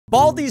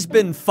Baldi's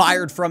been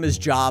fired from his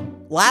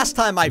job. Last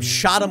time I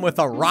shot him with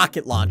a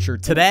rocket launcher.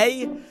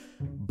 Today,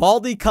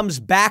 Baldi comes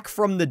back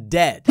from the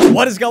dead.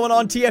 What is going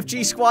on,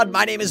 TFG squad?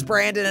 My name is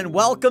Brandon, and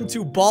welcome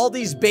to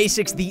Baldis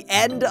Basics, The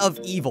End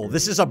of Evil.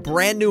 This is a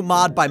brand new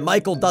mod by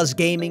Michael Does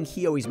Gaming.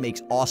 He always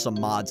makes awesome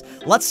mods.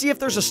 Let's see if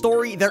there's a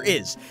story. There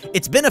is.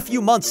 It's been a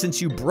few months since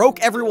you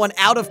broke everyone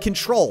out of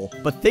control,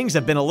 but things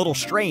have been a little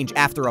strange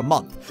after a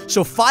month.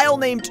 So File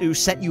Name 2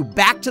 sent you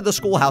back to the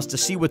schoolhouse to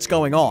see what's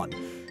going on.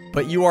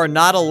 But you are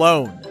not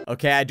alone.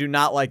 Okay, I do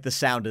not like the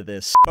sound of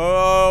this.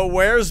 Oh,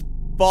 where's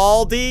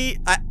Baldi?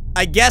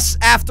 I guess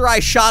after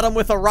I shot him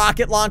with a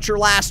rocket launcher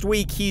last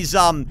week, he's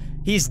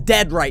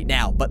dead right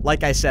now. But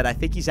like I said, I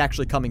think he's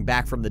actually coming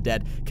back from the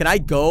dead. Can I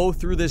go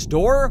through this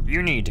door?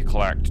 You need to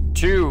collect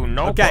 2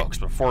 notebooks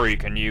before you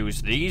can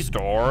use these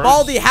doors.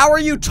 Baldi, how are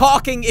you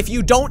talking if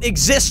you don't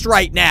exist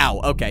right now?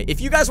 Okay,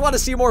 if you guys want to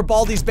see more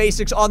Baldis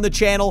Basics on the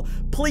channel,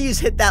 please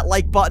hit that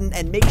like button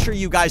and make sure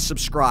you guys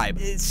subscribe.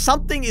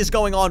 Something is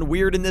going on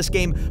weird in this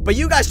game, but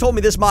you guys told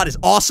me this mod is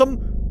awesome.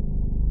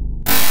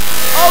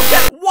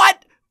 Okay,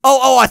 what?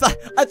 Oh, I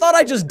thought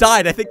I just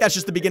died. I think that's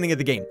just the beginning of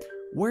the game.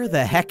 Where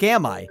the heck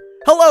am I?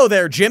 Hello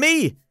there,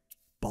 Jimmy.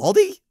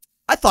 Baldi?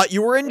 I thought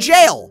you were in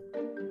jail.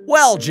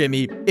 Well,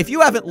 Jimmy, if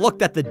you haven't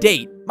looked at the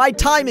date, my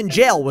time in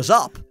jail was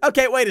up.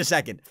 Okay, wait a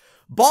second.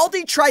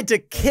 Baldi tried to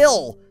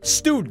kill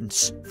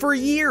students for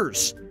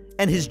years,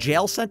 and his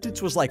jail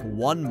sentence was like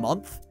 1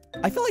 month.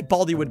 I feel like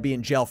Baldi would be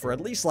in jail for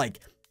at least like,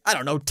 I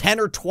don't know, 10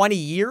 or 20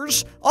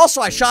 years.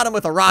 Also, I shot him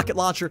with a rocket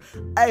launcher.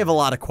 I have a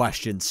lot of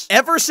questions.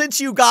 Ever since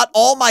you got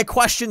all my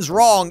questions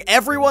wrong,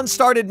 everyone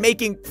started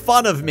making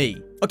fun of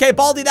me. Okay,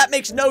 Baldi, that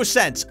makes no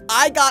sense.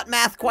 I got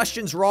math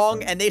questions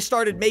wrong, and they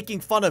started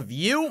making fun of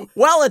you?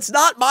 Well, it's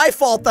not my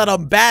fault that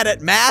I'm bad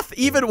at math,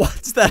 even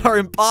ones that are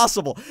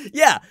impossible.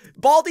 Yeah,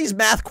 Baldi's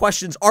math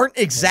questions aren't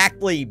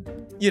exactly,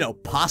 you know,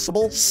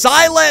 possible.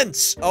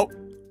 Silence! Oh.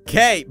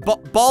 Okay,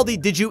 Baldi,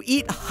 did you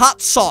eat hot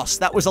sauce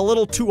that was a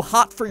little too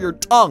hot for your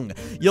tongue?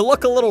 You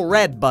look a little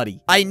red, buddy.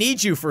 I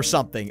need you for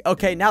something.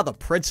 Okay, now the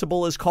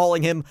principal is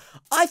calling him.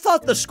 I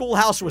thought the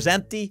schoolhouse was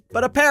empty,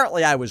 but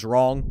apparently I was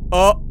wrong.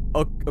 Oh,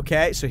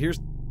 okay, so here's...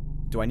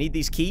 Do I need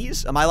these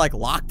keys? Am I, like,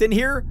 locked in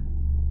here?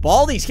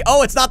 Baldi's...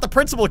 Oh, it's not the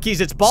principal keys,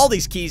 it's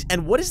Baldi's keys.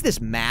 And what is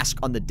this mask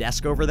on the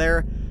desk over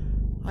there?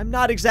 I'm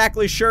not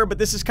exactly sure, but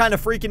this is kind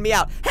of freaking me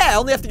out. Hey, I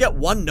only have to get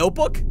 1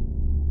 notebook?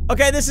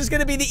 Okay, this is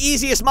gonna be the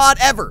easiest mod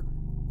ever.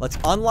 Let's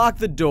unlock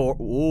the door.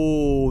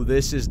 Ooh,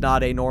 this is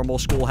not a normal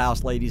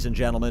schoolhouse, ladies and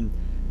gentlemen.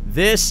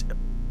 This...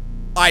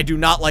 I do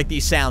not like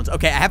these sounds.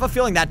 Okay, I have a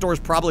feeling that door is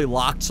probably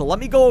locked, so let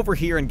me go over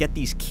here and get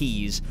these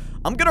keys.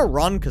 I'm gonna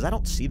run, because I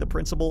don't see the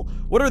principal.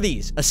 What are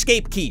these?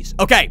 Escape keys.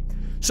 Okay,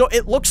 so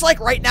it looks like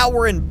right now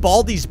we're in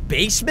Baldi's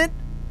basement.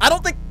 I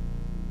don't think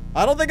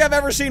I've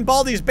ever seen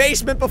Baldi's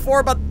basement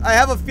before, but I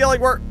have a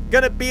feeling we're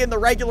gonna be in the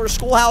regular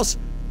schoolhouse.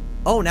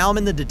 Oh, now I'm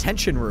in the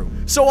detention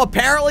room. So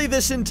apparently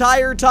this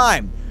entire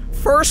time,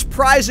 First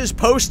Prize's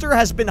poster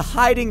has been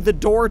hiding the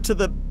door to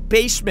the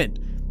basement.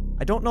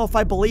 I don't know if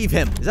I believe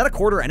him. Is that a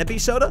quarter enemy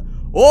soda?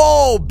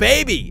 Oh,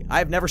 baby!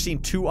 I've never seen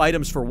 2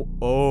 items for...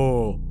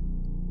 Oh.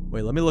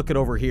 Wait, let me look it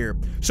over here.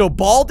 So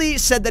Baldi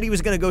said that he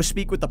was going to go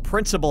speak with the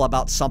principal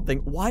about something.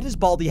 Why does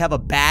Baldi have a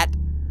bat?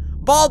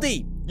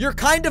 Baldi! You're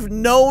kind of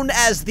known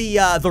as the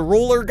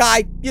ruler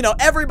guy. You know,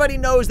 everybody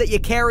knows that you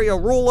carry a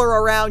ruler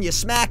around, you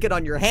smack it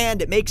on your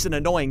hand, it makes an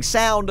annoying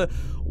sound.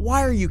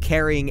 Why are you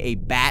carrying a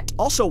bat?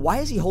 Also, why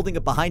is he holding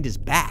it behind his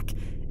back?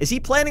 Is he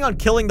planning on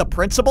killing the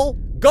principal?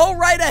 Go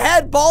right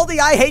ahead, Baldi!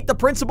 I hate the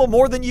principal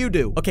more than you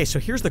do. Okay, so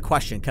here's the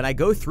question. Can I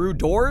go through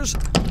doors?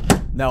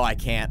 No, I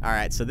can't. All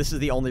right, so this is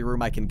the only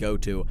room I can go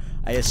to.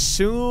 I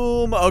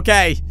assume...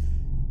 Okay.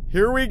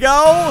 Here we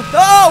go.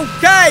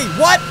 Okay,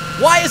 what?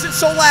 Why is it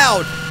so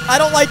loud? I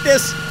don't like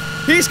this.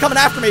 He's coming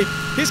after me.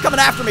 He's coming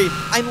after me.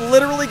 I'm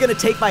literally going to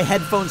take my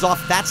headphones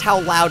off. That's how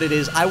loud it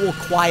is. I will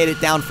quiet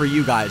it down for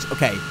you guys.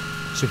 Okay,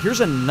 so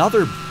here's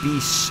another B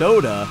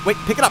soda. Wait,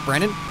 pick it up,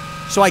 Brandon.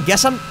 So I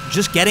guess I'm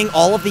just getting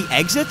all of the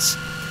exits?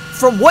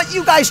 From what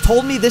you guys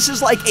told me, this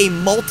is like a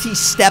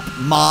multi-step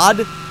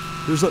mod.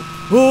 There's a...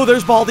 Oh,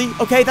 there's Baldi.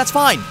 Okay, that's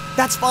fine.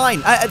 That's fine.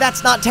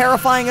 That's not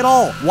terrifying at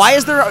all. Why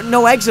is there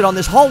no exit on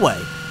this hallway?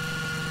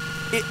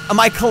 Am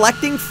I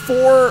collecting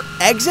 4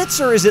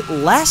 exits, or is it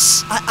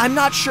less? I'm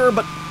not sure,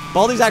 but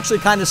Baldi's actually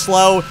kind of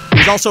slow.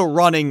 He's also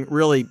running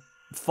really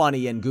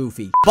funny and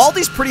goofy.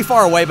 Baldi's pretty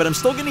far away, but I'm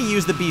still going to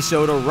use the B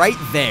soda right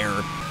there.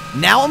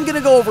 Now I'm going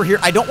to go over here.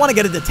 I don't want to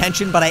get a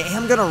detention, but I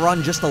am going to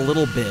run just a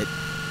little bit.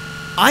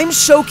 I'm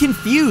so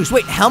confused.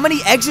 Wait, how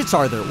many exits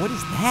are there? What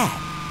is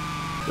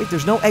that? Wait,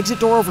 there's no exit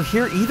door over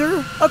here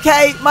either?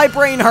 Okay, my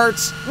brain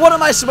hurts. What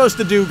am I supposed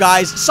to do,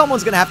 guys?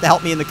 Someone's going to have to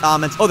help me in the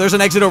comments. Oh, there's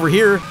an exit over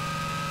here.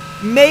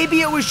 Maybe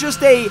it was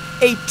just a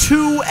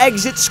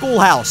 2-exit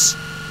schoolhouse.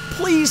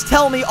 Please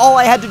tell me all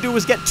I had to do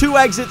was get 2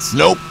 exits.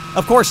 Nope.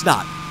 Of course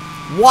not.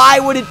 Why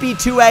would it be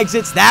 2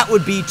 exits? That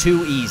would be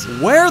too easy.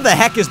 Where the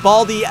heck is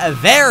Baldi?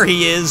 There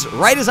he is,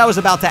 right as I was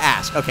about to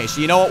ask. Okay, so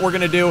you know what we're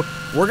going to do?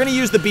 We're going to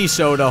use the B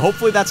soda.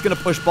 Hopefully that's going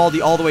to push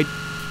Baldi all the way...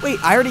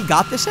 Wait, I already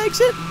got this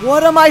exit?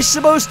 What am I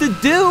supposed to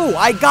do?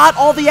 I got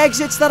all the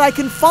exits that I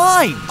can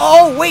find.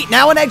 Oh, wait,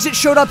 now an exit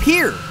showed up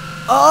here.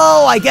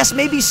 Oh, I guess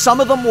maybe some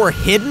of them were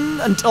hidden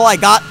until I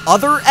got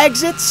other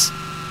exits?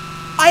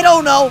 I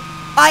don't know.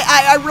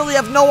 I really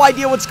have no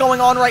idea what's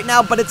going on right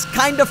now, but it's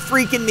kind of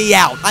freaking me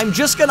out. I'm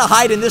just gonna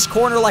hide in this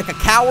corner like a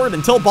coward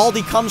until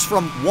Baldi comes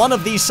from one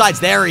of these sides.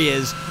 There he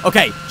is.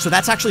 Okay, so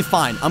that's actually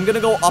fine. I'm gonna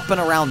go up and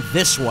around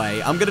this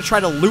way. I'm gonna try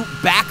to loop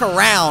back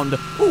around.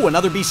 Ooh,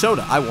 another bee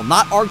soda. I will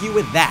not argue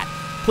with that.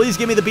 Please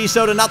give me the bee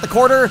soda, not the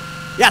quarter.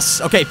 Yes,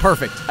 okay,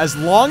 perfect. As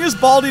long as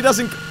Baldi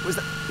doesn't... Is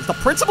the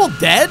principal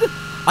dead?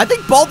 I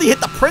think Baldi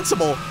hit the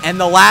principal, and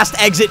the last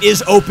exit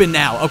is open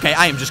now. Okay,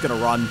 I am just gonna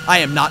run. I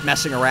am not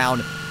messing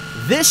around.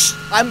 This,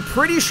 I'm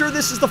pretty sure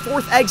this is the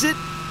 4th exit,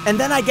 and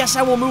then I guess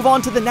I will move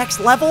on to the next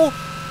level.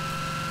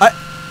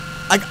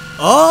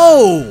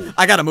 Oh!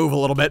 I gotta move a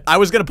little bit. I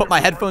was gonna put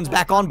my headphones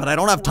back on, but I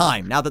don't have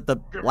time now that the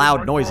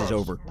loud noise is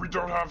over. We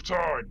don't have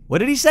time. What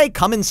did he say?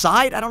 Come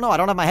inside? I don't know. I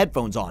don't have my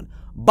headphones on.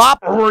 Bop!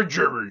 Alright,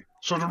 Jimmy.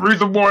 So the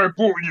reason why I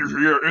brought you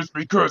here is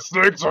because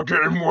things are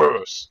getting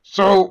worse.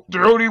 So the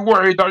only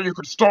way that you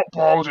can stop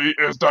Baldi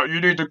is that you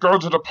need to go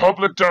to the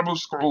public demo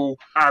school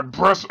and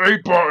press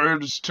 8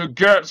 buttons to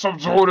get some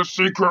sort of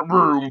secret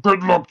room.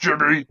 Good luck,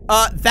 Jimmy.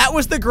 That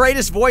was the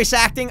greatest voice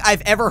acting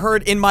I've ever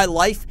heard in my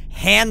life,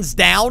 hands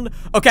down.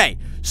 Okay,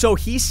 so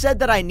he said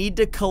that I need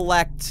to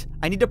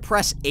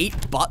press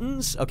 8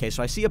 buttons. Okay,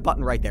 so I see a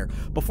button right there.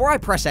 Before I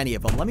press any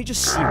of them, let me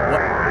just see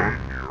what...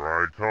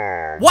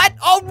 What?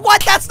 Oh,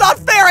 what? That's not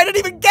fair. I didn't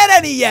even get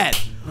any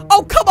yet.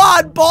 Oh, come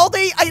on,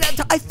 Baldi.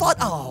 I thought,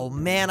 oh,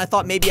 man, I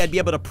thought maybe I'd be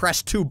able to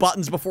press 2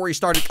 buttons before he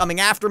started coming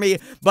after me,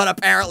 but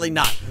apparently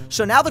not.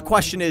 So now the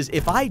question is,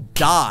 if I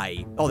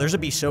die, oh, there's a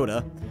bee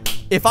soda.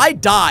 If I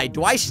die,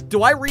 do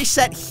I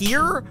reset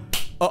here?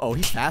 Uh-oh,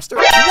 he's faster.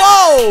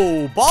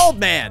 Whoa, Bald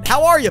Man.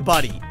 How are you,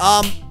 buddy?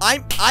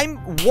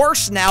 I'm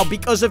worse now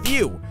because of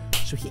you.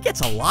 So he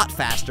gets a lot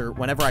faster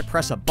whenever I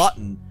press a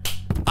button.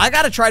 I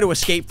gotta try to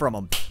escape from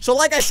him. So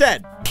like I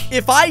said,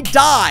 if I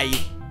die,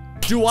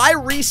 do I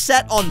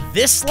reset on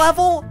this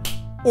level?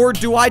 Or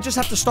do I just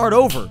have to start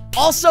over?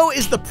 Also,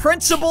 is the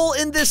principal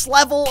in this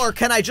level, or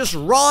can I just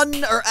run?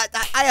 Or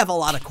I have a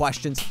lot of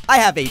questions. I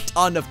have a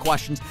ton of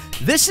questions.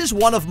 This is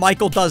one of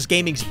Michael Does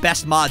Gaming's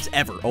best mods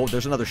ever. Oh,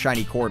 there's another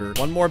shiny quarter.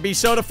 One more bee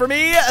soda for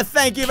me.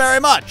 Thank you very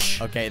much.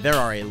 Okay, there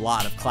are a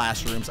lot of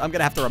classrooms. I'm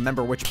gonna have to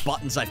remember which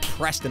buttons I've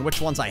pressed and which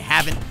ones I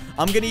haven't.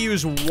 I'm gonna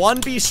use 1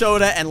 bee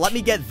soda, and let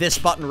me get this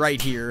button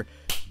right here.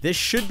 This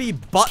should be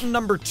button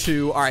number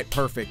 2. All right,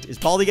 perfect. Is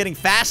Baldi getting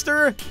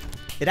faster?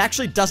 It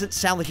actually doesn't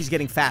sound like he's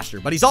getting faster,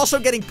 but he's also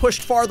getting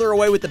pushed farther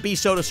away with the bee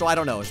soda, so I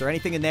don't know. Is there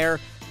anything in there?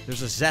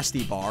 There's a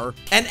zesty bar.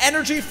 An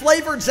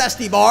energy-flavored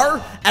zesty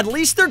bar. At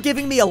least they're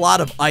giving me a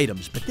lot of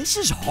items, but this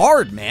is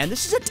hard, man.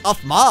 This is a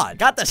tough mod.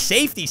 Got the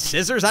safety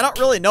scissors. I don't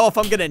really know if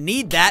I'm gonna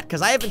need that,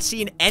 because I haven't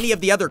seen any of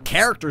the other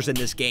characters in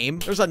this game.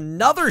 There's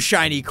another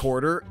shiny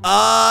quarter.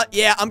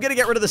 Yeah, I'm gonna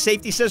get rid of the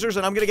safety scissors,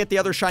 and I'm gonna get the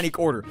other shiny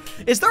quarter.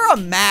 Is there a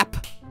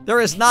map? There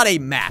is not a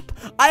map.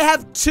 I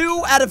have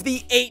 2 out of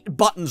the 8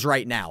 buttons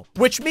right now,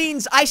 which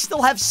means I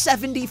still have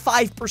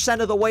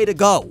 75% of the way to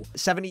go.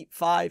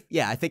 75?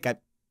 Yeah, I think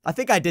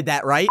I did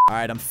that right. All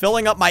right, I'm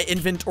filling up my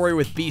inventory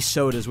with bee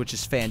sodas, which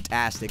is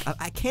fantastic.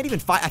 I can't even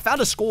find... I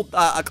found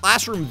a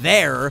classroom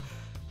there.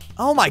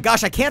 Oh my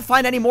gosh, I can't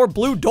find any more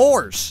blue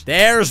doors.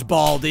 There's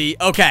Baldi.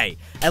 Okay,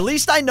 at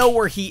least I know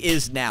where he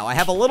is now. I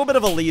have a little bit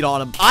of a lead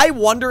on him. I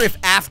wonder if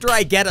after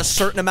I get a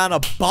certain amount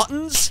of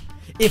buttons,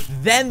 if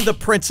then the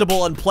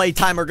principal and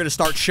playtime are going to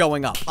start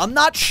showing up. I'm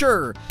not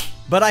sure,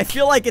 but I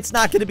feel like it's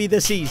not going to be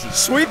this easy.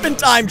 Sweeping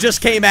time just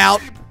came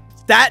out.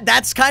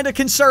 That's kind of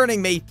concerning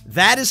me.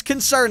 That is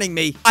concerning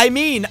me. I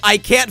mean, I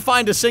can't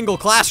find a single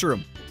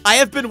classroom. I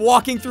have been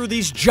walking through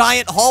these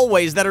giant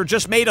hallways that are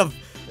just made of,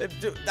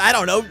 I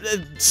don't know,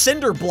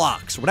 cinder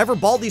blocks, whatever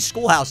Baldi's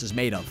schoolhouse is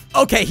made of.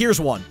 Okay,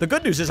 here's one. The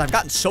good news is I've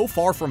gotten so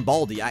far from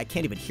Baldi, I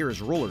can't even hear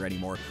his ruler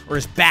anymore, or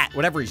his bat,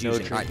 whatever he's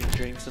using. No drinking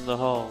drinks in the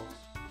hall.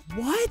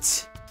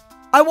 What?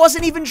 I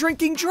wasn't even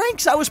drinking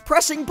drinks. I was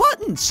pressing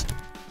buttons.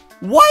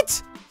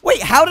 What?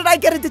 Wait, how did I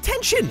get a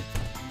detention?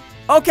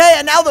 Okay,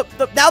 and now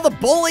the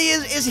bully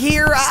is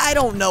here. I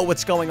don't know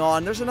what's going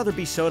on. There's another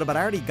bee soda, but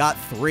I already got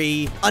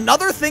 3.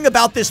 Another thing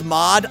about this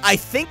mod, I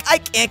think I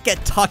can't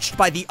get touched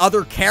by the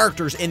other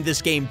characters in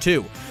this game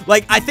too.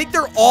 Like, I think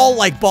they're all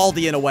like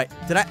Baldi in a way.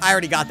 I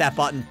already got that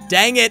button.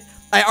 Dang it.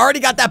 I already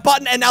got that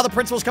button, and now the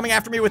principal's coming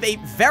after me with a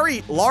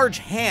very large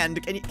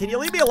hand. Can you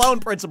leave me alone,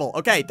 principal?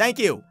 Okay, thank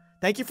you.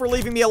 Thank you for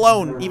leaving me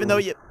alone, even though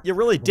you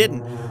really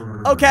didn't.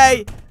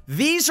 Okay,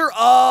 these are...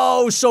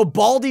 Oh, so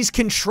Baldi's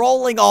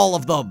controlling all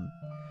of them.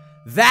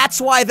 That's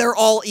why they're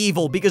all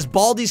evil, because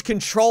Baldi's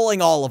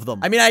controlling all of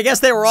them. I mean, I guess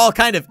they were all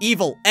kind of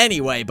evil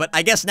anyway, but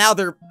I guess now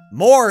they're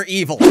more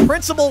evil.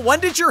 Principal, when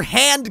did your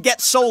hand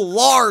get so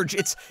large?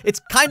 It's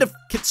kind of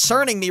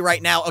concerning me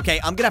right now. Okay,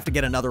 I'm gonna have to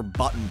get another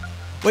button.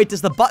 Wait,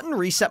 does the button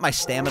reset my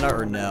stamina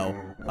or no?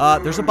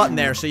 There's a button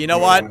there, so you know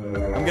what?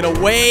 I'm gonna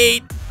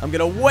wait. I'm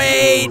gonna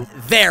wait.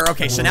 There,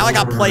 okay, so now I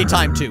got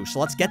playtime too. So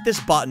let's get this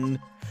button.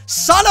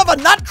 Son of a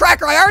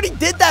nutcracker, I already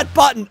did that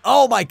button.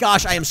 Oh my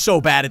gosh, I am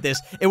so bad at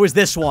this. It was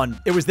this one.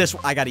 It was this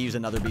one. I gotta use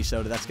another bee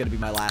soda. That's gonna be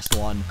my last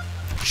one.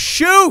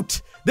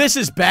 Shoot! This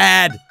is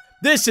bad.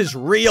 This is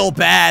real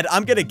bad.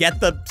 I'm gonna get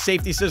the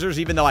safety scissors,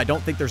 even though I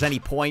don't think there's any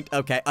point.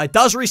 Okay, it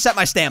does reset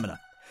my stamina.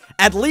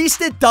 At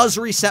least it does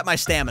reset my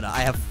stamina. I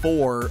have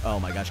 4. Oh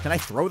my gosh, can I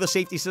throw the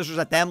safety scissors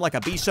at them like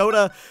a bee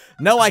soda?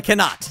 No, I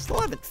cannot.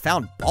 Still haven't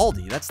found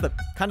Baldi. That's the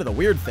kind of the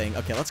weird thing.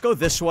 Okay, let's go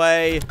this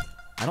way.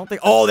 I don't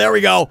think... Oh, there we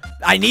go.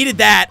 I needed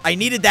that. I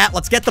needed that.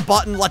 Let's get the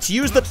button. Let's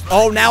use the...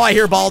 Oh, now I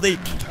hear Baldi.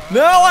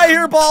 Now I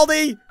hear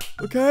Baldi.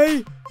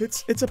 Okay.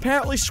 It's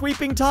apparently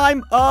sweeping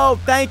time. Oh,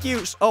 thank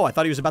you. Oh, I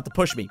thought he was about to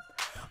push me.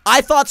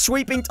 I thought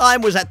sweeping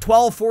time was at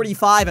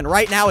 12:45, and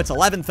right now it's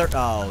 11:30.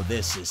 Oh,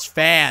 this is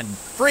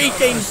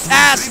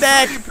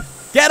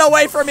fan-freaking-tastic. Get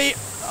away from me.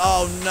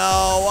 Oh,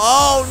 no.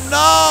 Oh,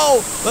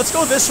 no. Let's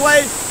go this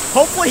way.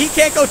 Hopefully he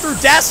can't go through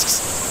desks.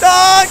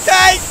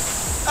 Okay.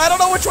 I don't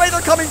know which way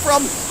they're coming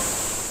from.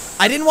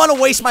 I didn't want to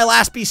waste my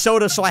last bee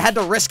soda, so I had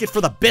to risk it for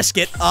the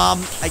biscuit. I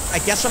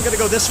guess I'm going to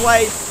go this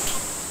way.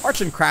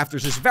 Arts and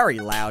Crafters is very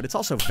loud. It's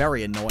also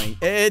very annoying.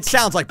 It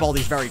sounds like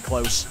Baldi's very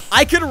close.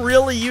 I could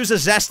really use a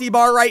Zesty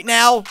Bar right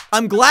now.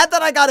 I'm glad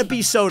that I got a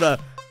bee soda,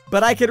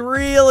 but I could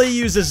really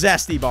use a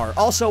Zesty Bar.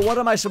 Also, what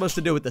am I supposed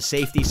to do with the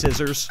safety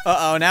scissors?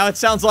 Uh-oh, now it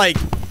sounds like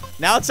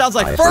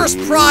first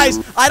prize.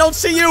 I don't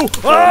see you.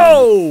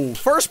 Oh,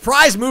 first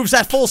prize moves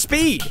at full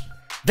speed.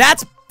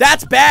 That's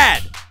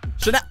bad.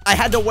 So now I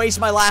had to waste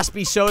my last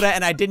bee soda,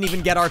 and I didn't even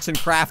get Arts and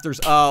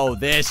Crafters. Oh,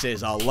 this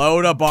is a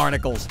load of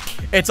barnacles.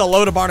 It's a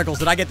load of barnacles.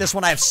 Did I get this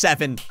one? I have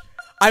 7.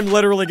 I'm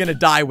literally gonna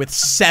die with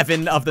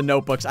 7 of the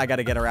notebooks. I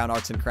gotta get around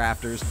Arts and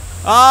Crafters.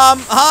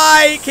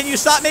 Hi! Can you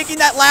stop making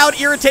that loud,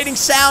 irritating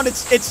sound?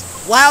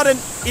 It's loud and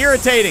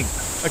irritating.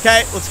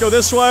 Okay, let's go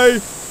this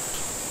way.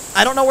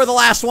 I don't know where the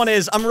last one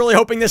is. I'm really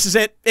hoping this is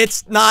it.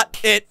 It's not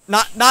it.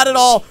 Not at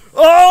all.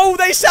 Oh,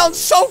 they sound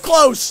so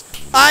close.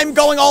 I'm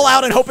going all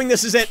out and hoping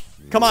this is it.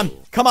 Come on,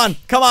 come on,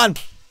 come on.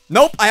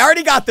 Nope, I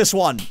already got this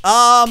one.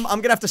 I'm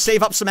gonna have to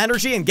save up some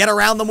energy and get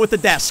around them with the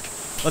desk.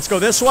 Let's go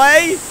this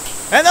way,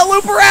 and then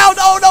loop around.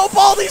 Oh no,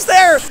 Baldi's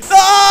there.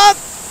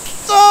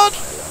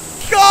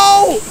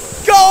 Go!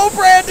 Go,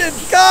 Brandon,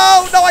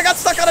 go! No, I got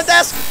stuck on a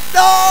desk.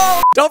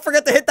 No! Don't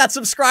forget to hit that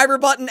subscriber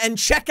button and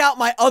check out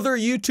my other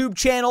YouTube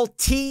channel,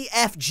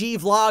 TFG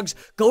Vlogs.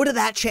 Go to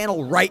that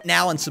channel right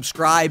now and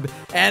subscribe,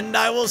 and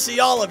I will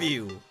see all of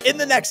you in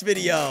the next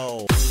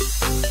video.